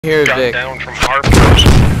Here, Got Vic. down from our first.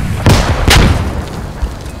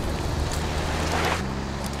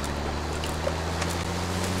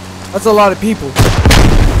 That's a lot of people.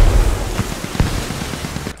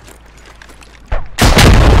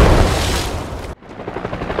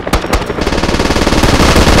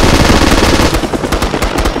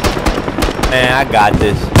 Man, I got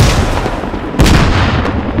this.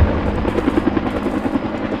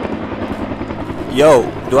 Yo,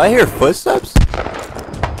 do I hear footsteps?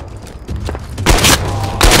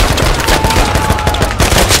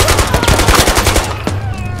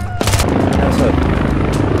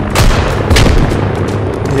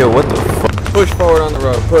 Yo, what the fuck? Push forward on the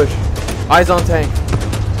road. Push. Eyes on tank.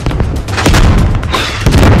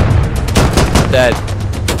 Dead.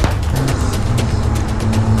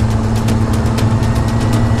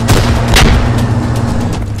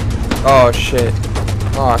 Oh shit.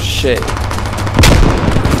 Oh shit.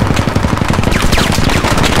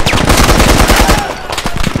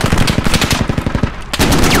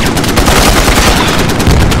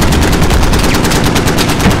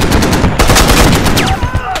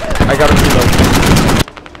 I got a reload.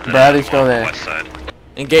 Bradley's still there. West side.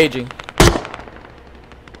 Engaging.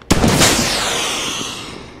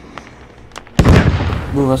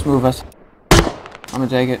 Move us. I'm gonna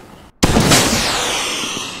take it.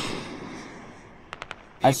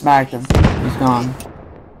 I smacked him. He's gone.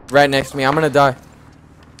 Right next to me. I'm gonna die.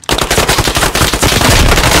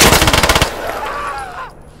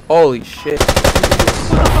 Holy shit.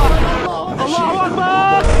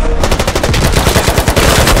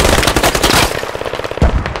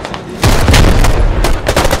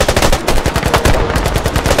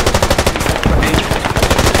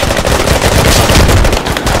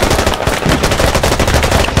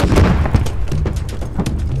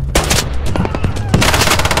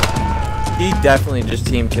 He definitely just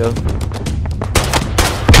team killed.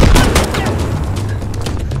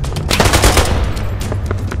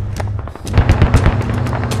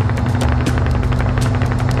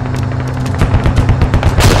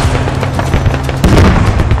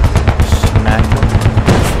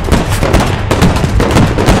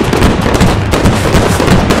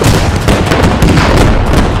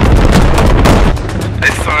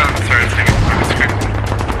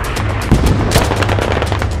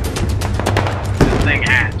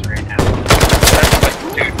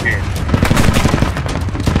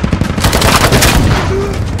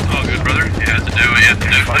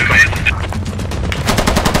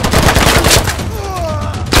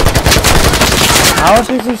 How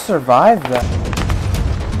did he survive that?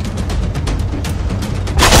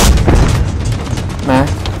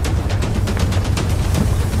 Max.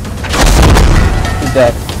 He's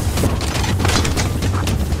dead.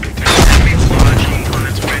 Enemy launching on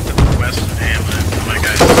its way to the west of Hamlet. Oh my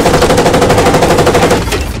god.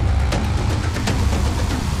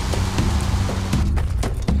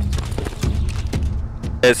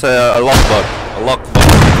 It's a lockbug. A lockbug.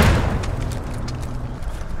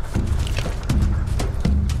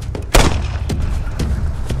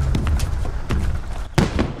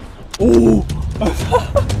 Ooh!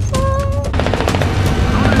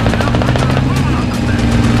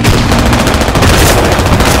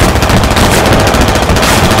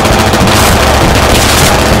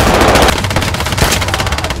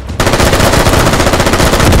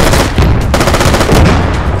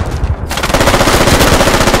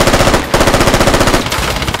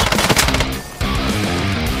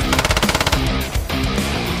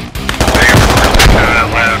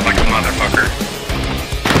 Like a motherfucker.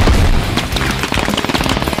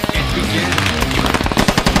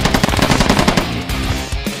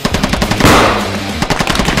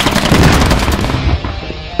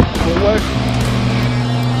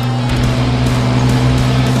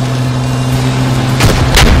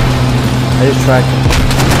 I just tracked him.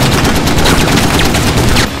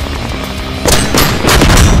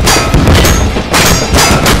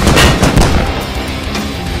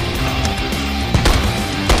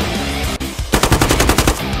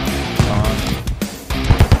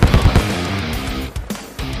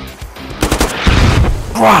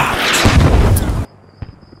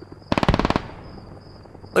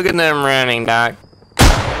 Look at them running, Doc.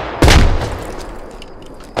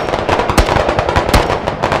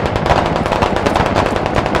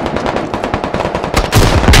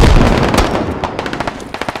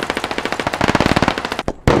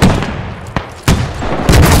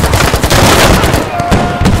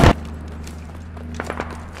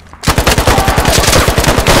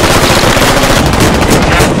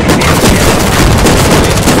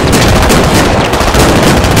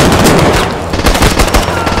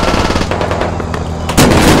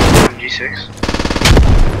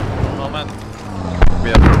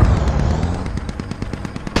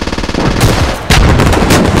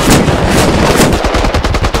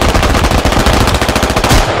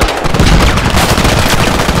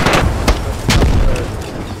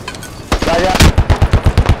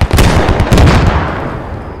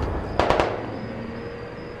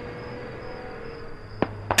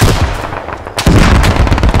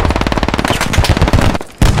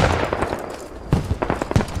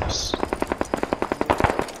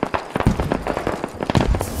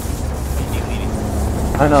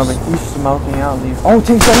 I know, but he's smoking out. Leave. Oh,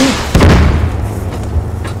 take that.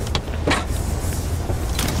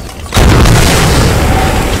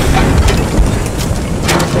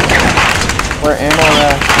 Where ammo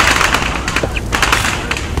at?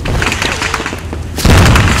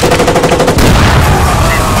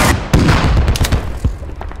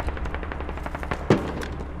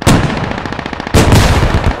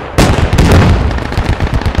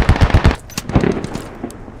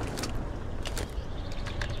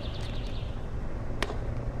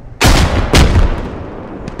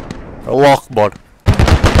 Allah Akbar.